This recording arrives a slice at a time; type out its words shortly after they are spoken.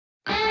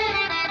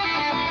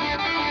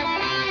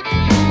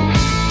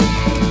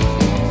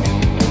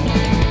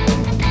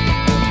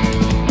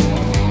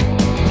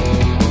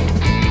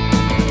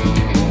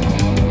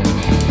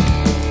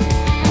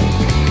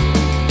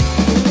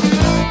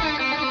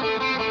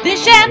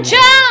Fish and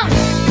Chums!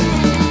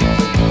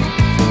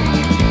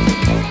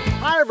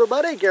 Hi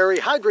everybody, Gary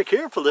Heydrich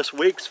here for this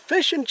week's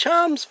Fish and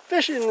Chums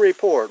Fishing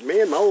Report.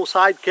 Me and my old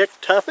sidekick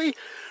Tuffy,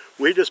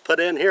 we just put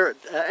in here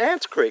at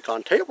Ants Creek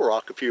on Table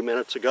Rock a few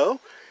minutes ago.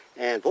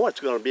 And boy, it's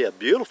going to be a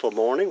beautiful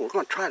morning. We're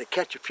going to try to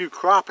catch a few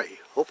crappie.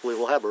 Hopefully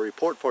we'll have a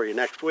report for you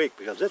next week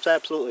because it's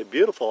absolutely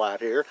beautiful out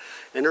here.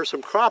 And there's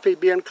some crappie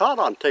being caught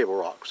on Table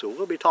Rock. So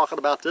we'll be talking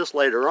about this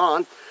later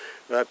on.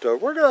 But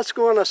we're just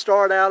going to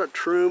start out at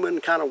Truman,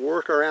 kind of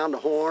work around the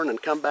Horn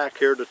and come back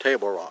here to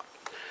Table Rock.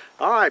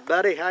 All right,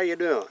 buddy, how you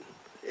doing?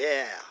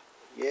 Yeah,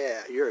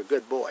 you're a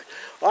good boy.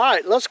 All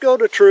right, let's go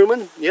to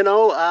Truman. You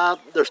know,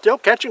 they're still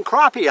catching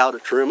crappie out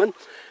at Truman.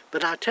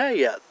 But I tell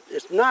you,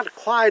 it's not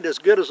quite as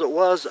good as it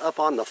was up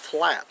on the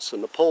flats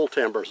and the pole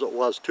timber as it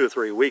was 2 or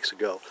 3 weeks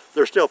ago.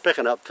 They're still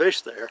picking up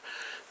fish there,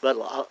 but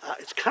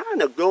it's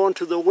kind of going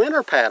to the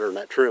winter pattern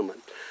at Truman.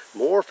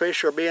 More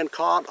fish are being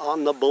caught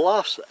on the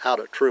bluffs out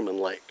at Truman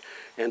Lake.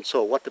 And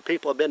so what the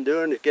people have been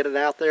doing is getting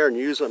out there and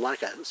using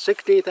like a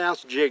 16th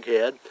ounce jig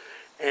head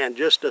and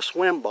just a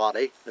swim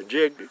body, a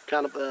jig,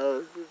 kind of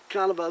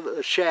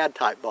a shad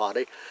type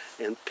body,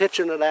 and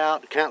pitching it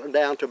out, counting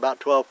down to about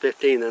 12,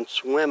 15, and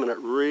swimming it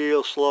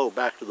real slow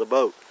back to the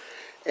boat.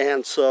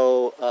 And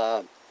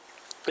so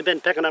they've been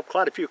picking up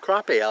quite a few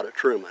crappie out at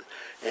Truman.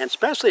 And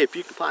especially if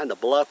you can find a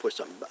bluff with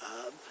some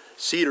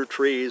cedar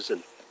trees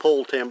and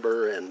pole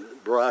timber and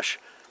brush,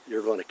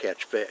 you're going to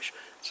catch fish.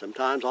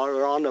 Sometimes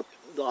they're on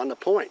the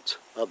points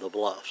of the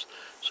bluffs.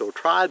 So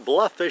try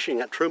bluff fishing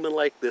at Truman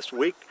Lake this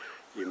week.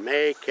 You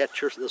may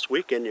catch this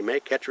weekend. You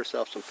may catch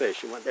yourself some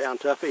fish. You went down,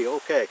 Tuffy?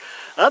 Okay.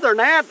 Other than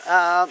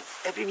that,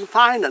 if you can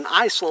find an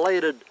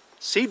isolated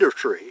cedar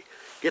tree,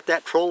 get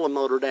that trolling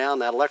motor down,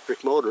 that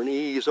electric motor, and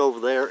ease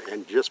over there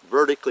and just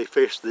vertically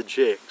fish the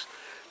jigs.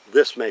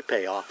 This may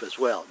pay off as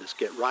well. Just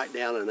get right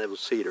down in those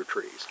cedar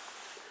trees.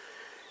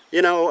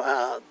 You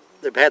know,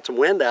 they've had some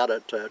wind out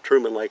at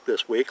Truman Lake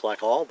this week,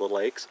 like all the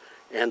lakes,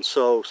 and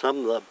so some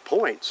of the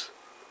points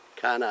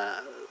kind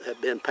of have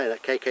been paying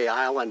at KK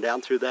Island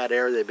down through that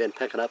area. They've been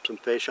picking up some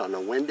fish on the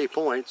windy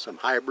points, some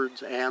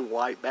hybrids and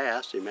white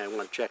bass. You may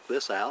want to check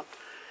this out.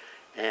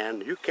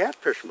 And you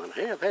catfishermen,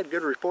 hey, I've had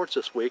good reports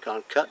this week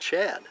on cut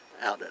shad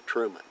out at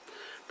Truman.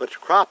 But the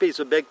crappie's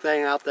a big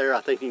thing out there.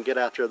 I think you can get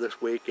out there this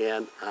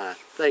weekend. I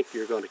think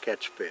you're going to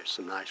catch fish,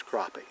 some nice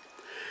crappie.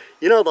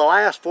 You know, the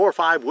last 4 or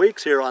 5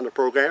 weeks here on the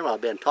program,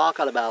 I've been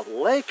talking about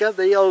Lake of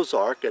the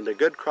Ozark and the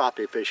good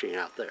crappie fishing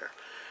out there.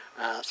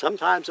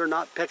 Sometimes they're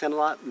not picking a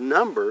lot of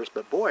numbers,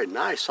 but boy,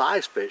 nice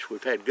size fish.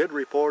 We've had good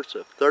reports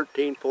of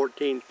 13,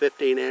 14,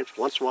 15 inch,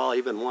 once in a while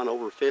even one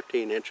over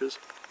 15 inches.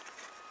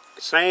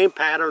 Same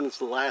pattern as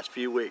the last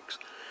few weeks.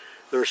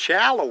 They're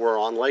shallower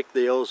on Lake of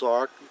the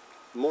Ozark,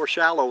 more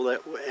shallow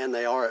than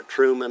they are at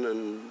Truman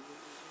and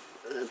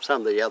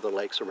some of the other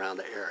lakes around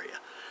the area.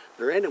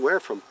 They're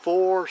anywhere from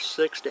 4,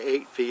 6 to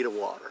 8 feet of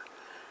water,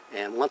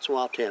 and once in a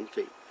while 10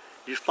 feet.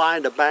 You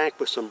find a bank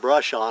with some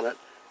brush on it,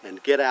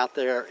 and get out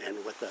there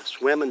and with a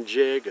swimming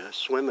jig, a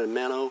swimming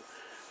minnow,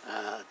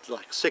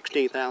 like a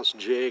 16th ounce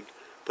jig,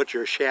 put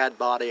your shad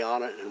body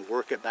on it and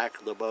work it back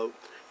to the boat.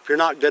 If you're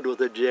not good with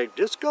a jig,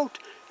 just go,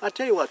 I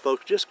tell you what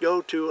folks, just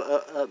go to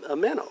a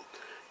minnow.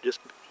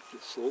 Just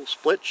a little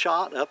split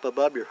shot up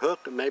above your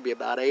hook, maybe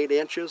about 8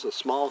 inches, a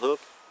small hook.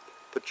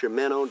 Put your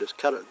minnow, just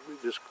cut it,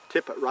 just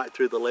tip it right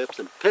through the lips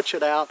and pitch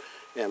it out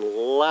and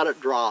let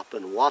it drop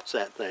and watch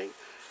that thing.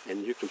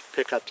 And you can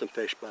pick up some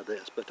fish by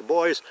this. But the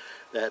boys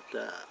that,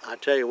 I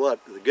tell you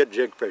what, the good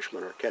jig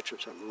fishermen are catching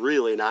some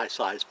really nice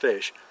sized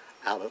fish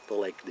out at the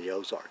Lake of the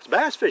Ozarks.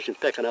 Bass fishing's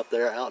picking up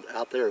there,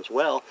 out there as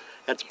well.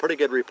 Had some pretty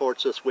good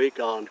reports this week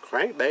on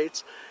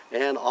crankbaits,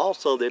 and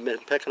also they've been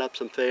picking up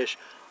some fish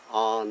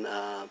on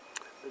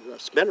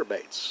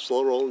spinnerbaits,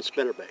 slow rolling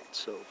spinnerbaits.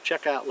 So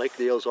check out Lake of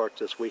the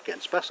Ozarks this weekend,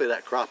 especially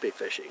that crappie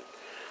fishing.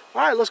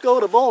 All right, let's go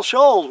to Bull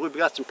Shoals. We've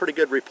got some pretty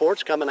good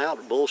reports coming out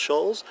at Bull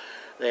Shoals.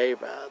 They've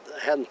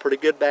had pretty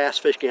good bass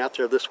fishing out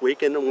there this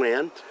week in the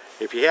wind.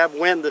 If you have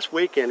wind this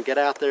weekend, get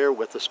out there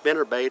with a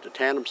spinnerbait, a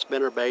tandem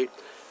spinnerbait.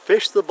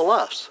 Fish the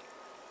bluffs,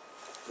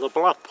 the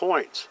bluff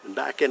points, and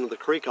back into the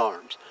creek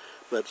arms.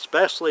 But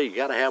especially, you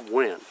got to have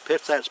wind.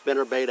 Pitch that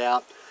spinnerbait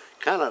out,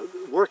 kind of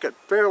work it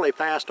fairly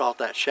fast off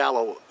that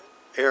shallow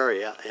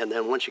area, and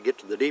then once you get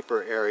to the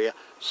deeper area,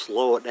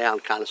 slow it down,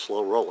 kind of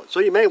slow roll it. So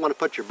you may want to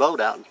put your boat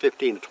out in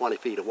 15 to 20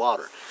 feet of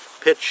water.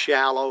 Pitch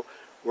shallow,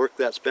 work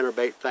that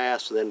spinnerbait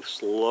fast, and then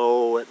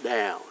slow it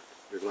down.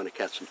 You're going to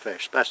catch some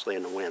fish, especially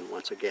in the wind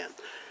once again.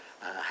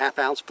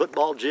 Half-ounce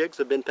football jigs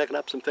have been picking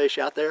up some fish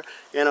out there.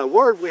 And a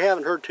word we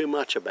haven't heard too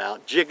much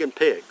about, jig and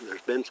pig.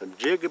 There's been some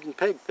jig and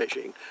pig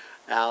fishing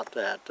out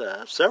at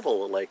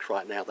several of the lakes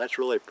right now. That's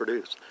really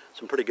produced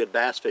some pretty good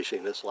bass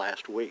fishing this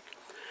last week.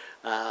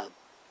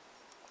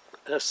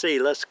 Let's see,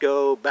 let's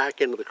go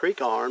back into the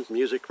creek arms,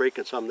 Music Creek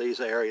and some of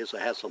these areas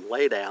that have some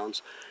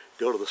laydowns.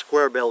 Go to the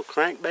square-billed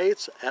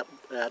crankbaits at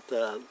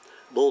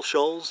Bull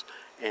Shoals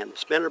and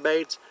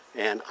spinnerbaits,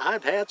 and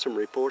I've had some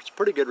reports,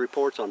 pretty good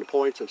reports on the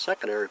points and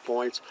secondary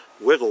points,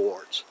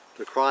 wiggleworts,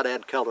 the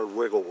crawdad colored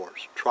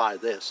wiggleworts. Try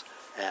this.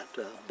 at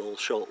Bull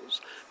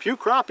Shoals. Few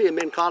crappie have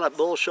been caught at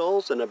Bull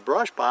Shoals in a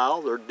brush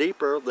pile. They're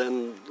deeper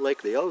than Lake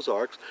of the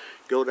Ozarks.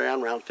 Go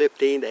down around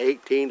 15 to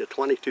 18 to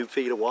 22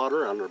 feet of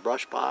water under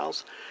brush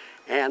piles.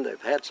 And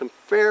they've had some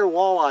fair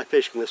walleye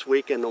fishing this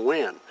week in the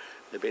wind.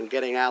 They've been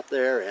getting out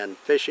there and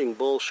fishing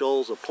Bull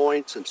Shoals of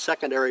points and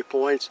secondary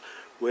points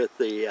with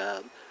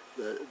the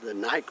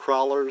night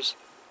crawlers,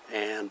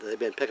 and they've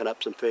been picking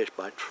up some fish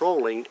by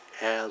trolling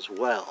as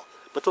well.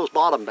 But those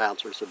bottom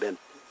bouncers have been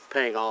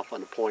paying off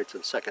on the points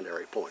and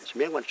secondary points.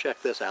 You may want to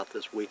check this out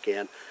this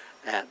weekend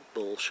at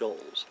Bull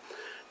Shoals.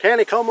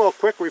 Taneycomo, a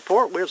quick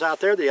report. We was out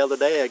there the other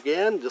day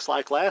again, just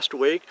like last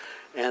week,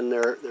 and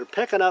they're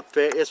picking up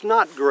fish. It's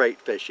not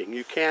great fishing.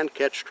 You can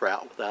catch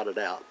trout without a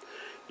doubt.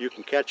 You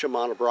can catch them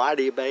on a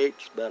variety of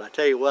baits, but I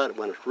tell you what,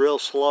 when it's real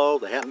slow,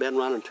 they haven't been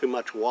running too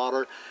much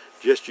water,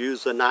 just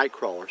use the night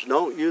crawlers.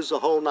 Don't use the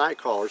whole night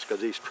crawlers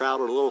because these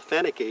trout are a little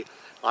finicky.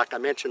 Like I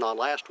mentioned on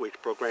last week's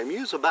program,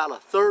 use about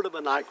 1/3 of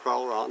a night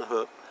crawler on a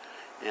hook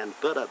and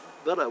put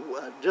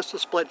just a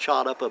split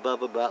shot up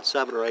above about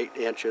 7 or 8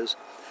 inches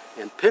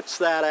and pitch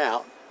that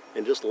out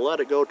and just let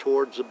it go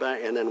towards the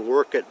bank and then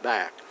work it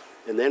back.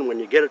 And then when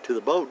you get it to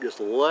the boat, just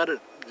let it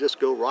just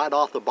go right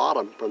off the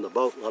bottom from the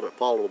boat, let it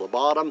fall to the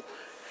bottom,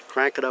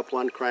 crank it up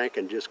one crank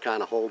and just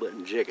kind of hold it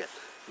and jig it.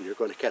 And you're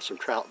going to catch some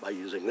trout by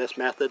using this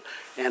method.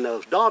 And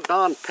those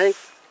doggone pink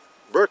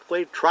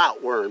Berkeley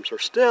trout worms are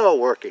still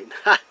working.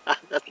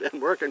 That's been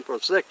working for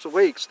 6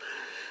 weeks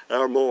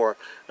or more.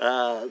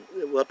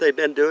 What they've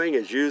been doing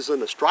is using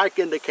the strike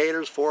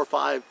indicators 4 or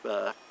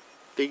 5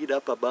 feet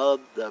up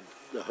above the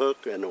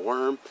hook and the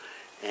worm,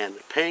 and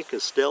the pink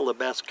is still the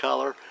best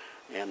color,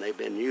 and they've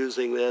been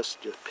using this,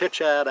 just pitch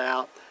that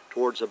out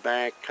towards the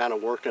bank, kind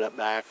of working it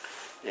back,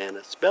 and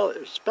it's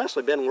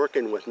especially been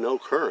working with no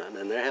current,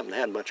 and they haven't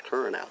had much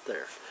current out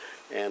there.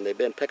 And they've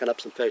been picking up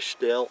some fish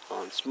still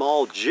on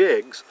small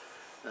jigs,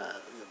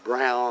 the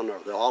brown or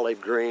the olive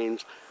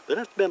greens, but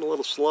it's been a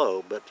little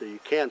slow, but you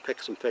can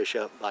pick some fish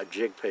up by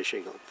jig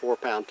fishing on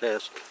 4-pound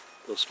test,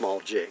 those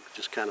small jigs.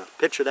 Just kind of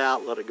pitch it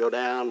out, let it go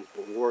down,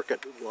 work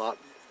it, let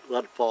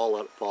it fall,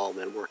 and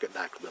then work it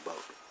back to the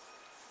boat.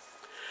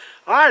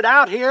 All right,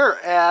 out here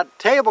at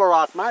Table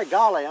Rock, my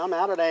golly, I'm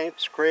out at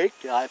Ants Creek.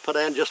 I put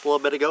in just a little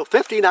bit ago,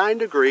 59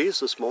 degrees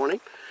this morning,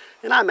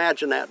 and I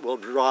imagine that will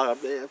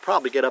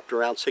probably get up to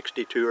around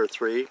 62 or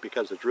 3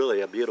 because it's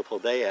really a beautiful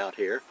day out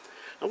here.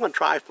 I'm going to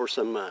try for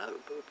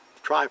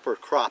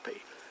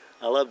crappie.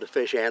 I love to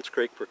fish Ants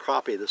Creek for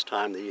crappie this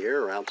time of the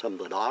year around some of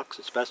the docks,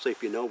 especially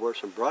if you know where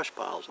some brush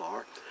piles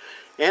are.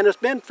 And it's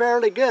been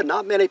fairly good.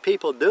 Not many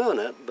people doing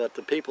it, but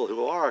the people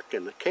who are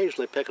can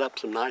occasionally pick up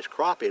some nice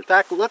crappie. In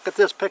fact, look at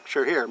this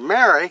picture here.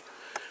 Mary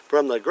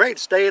from the great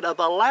state of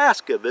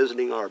Alaska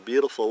visiting our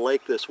beautiful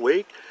lake this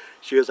week.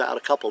 She was out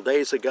a couple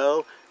days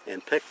ago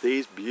and picked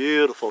these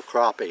beautiful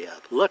crappie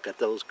up. Look at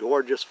those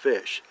gorgeous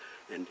fish.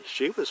 And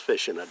she was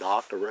fishing a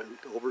dock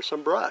over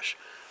some brush.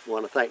 I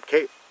want to thank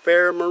Cape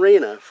Fair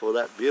Marina for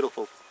that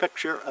beautiful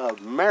picture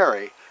of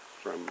Mary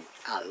from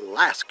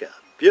Alaska.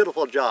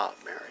 Beautiful job,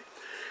 Mary.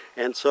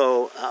 And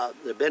so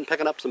they've been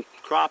picking up some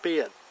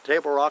crappie at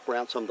Table Rock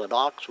around some of the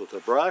docks with a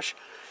brush,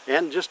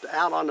 and just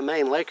out on the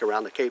main lake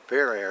around the Cape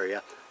Fair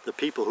area, the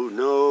people who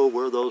know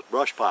where those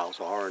brush piles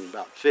are in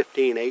about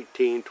 15,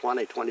 18,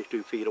 20,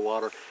 22 feet of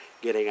water,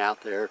 getting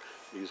out there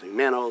using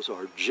minnows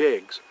or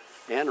jigs,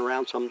 and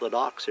around some of the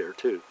docks here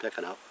too,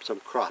 picking up some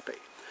crappie.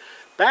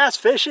 Bass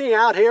fishing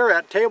out here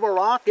at Table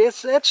Rock,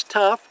 it's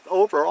tough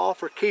overall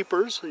for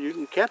keepers. You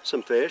can catch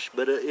some fish,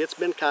 but it's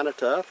been kind of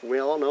tough. We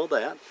all know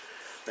that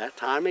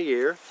time of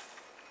year.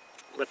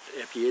 But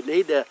if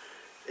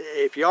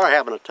you are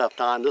having a tough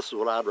time, this is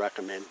what I'd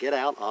recommend. Get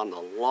out on the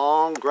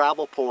long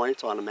gravel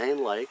points on the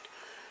main lake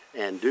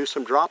and do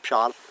some drop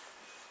shot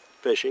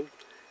fishing.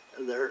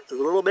 They're a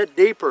little bit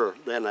deeper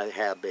than they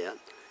have been.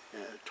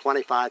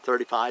 25,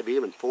 35,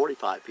 even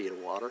 45 feet of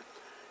water.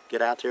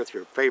 Get out there with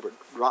your favorite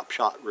drop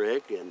shot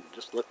rig and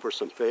just look for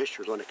some fish.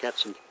 You're going to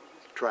catch some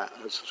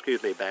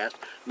bass.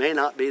 May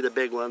not be the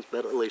big ones,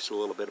 but at least a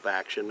little bit of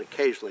action.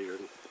 Occasionally you're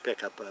going to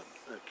pick up a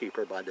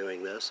keeper by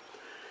doing this.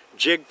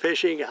 Jig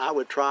fishing, I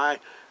would try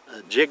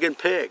jig and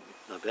pig.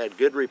 I've had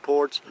good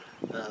reports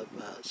of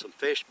some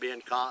fish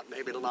being caught,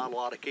 maybe not a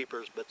lot of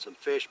keepers, but some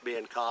fish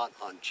being caught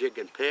on jig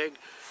and pig.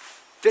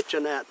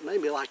 Fishing that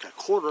maybe like a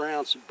 1/4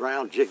 ounce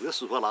brown jig.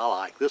 This is what I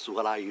like. This is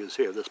what I use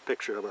here, this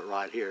picture of it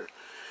right here.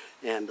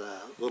 And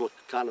a little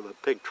kind of a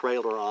pig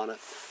trailer on it.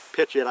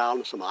 Pitch it out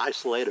on some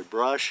isolated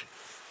brush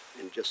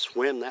and just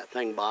swim that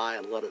thing by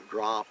and let it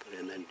drop,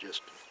 and then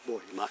just, boy,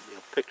 you might be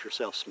able to pick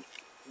yourself some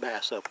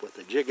bass up with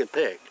a jig and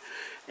pig.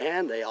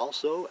 And they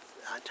also,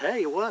 I tell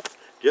you what,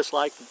 just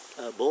like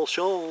Bull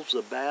Shoals,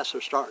 the bass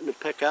are starting to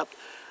pick up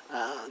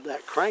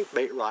that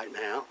crankbait right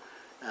now.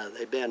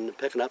 They've been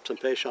picking up some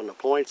fish on the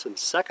points and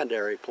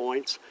secondary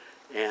points,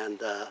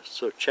 and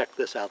so check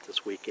this out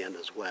this weekend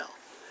as well.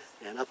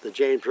 And up the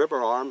James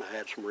River arm, I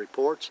had some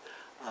reports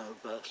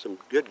of some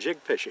good jig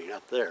fishing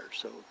up there,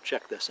 so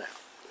check this out.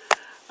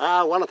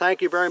 I want to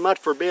thank you very much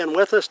for being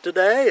with us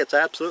today. It's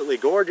absolutely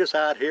gorgeous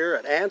out here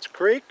at Ants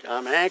Creek.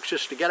 I'm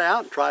anxious to get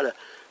out and try to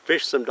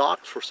fish some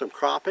docks for some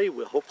crappie.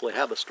 We'll hopefully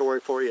have a story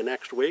for you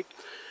next week.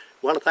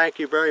 I want to thank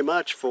you very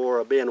much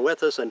for being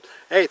with us. And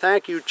hey,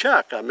 thank you,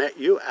 Chuck. I met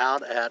you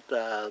out at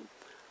the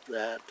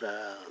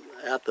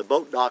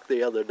boat dock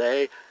the other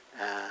day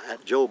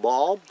at Joe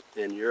Ball,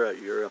 and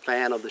you're a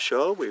fan of the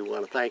show. We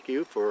want to thank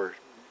you for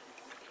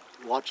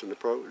watching the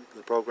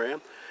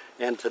program.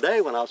 And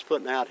today, when I was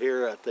putting out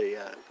here at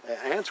the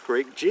Ants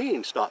Creek,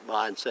 Gene stopped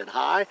by and said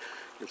hi,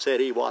 and said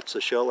he watched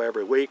the show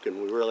every week,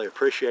 and we really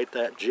appreciate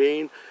that,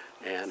 Gene.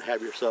 And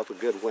have yourself a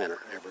good winter,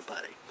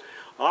 everybody.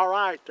 All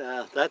right,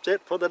 that's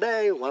it for the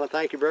day. I want to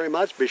thank you very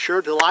much. Be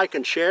sure to like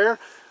and share.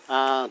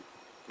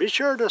 Be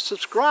sure to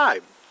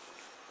subscribe.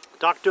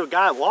 Talked to a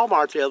guy at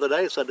Walmart the other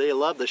day, said he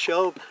loved the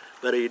show,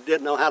 but he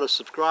didn't know how to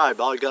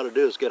subscribe. All you got to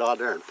do is get on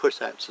there and push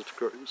that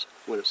subscribe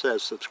when it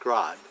says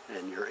subscribe,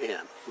 and you're in.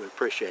 We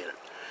appreciate it.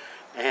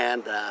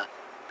 And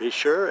be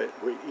sure,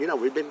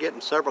 we've been getting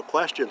several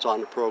questions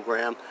on the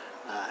program,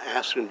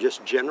 asking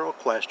just general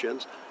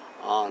questions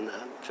on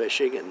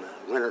fishing and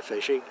winter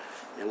fishing.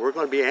 And we're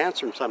going to be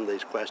answering some of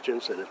these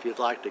questions. And if you'd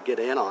like to get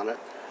in on it,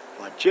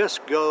 well,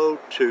 just go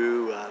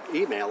to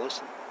email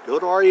us. Go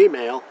to our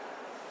email,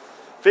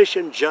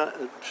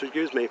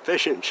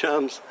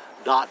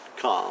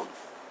 fishingchums.com.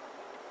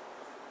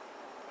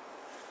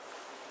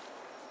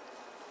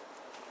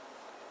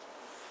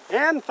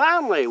 And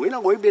finally,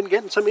 we've been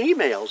getting some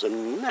emails, and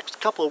in the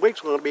next couple of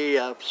weeks we're going to be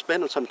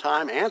spending some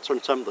time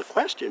answering some of the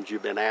questions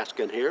you've been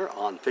asking here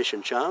on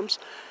Fishing Chums.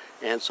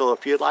 And so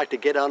if you'd like to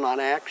get on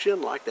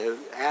action, like to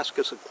ask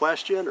us a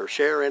question or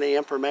share any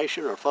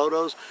information or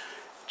photos,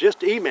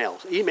 just email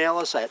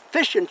us at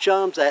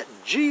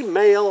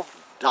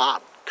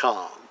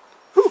fishingchums@gmail.com.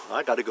 Whew,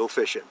 I got to go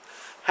fishing.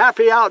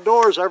 Happy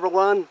outdoors,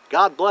 everyone.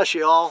 God bless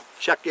you all.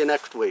 Check you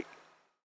next week.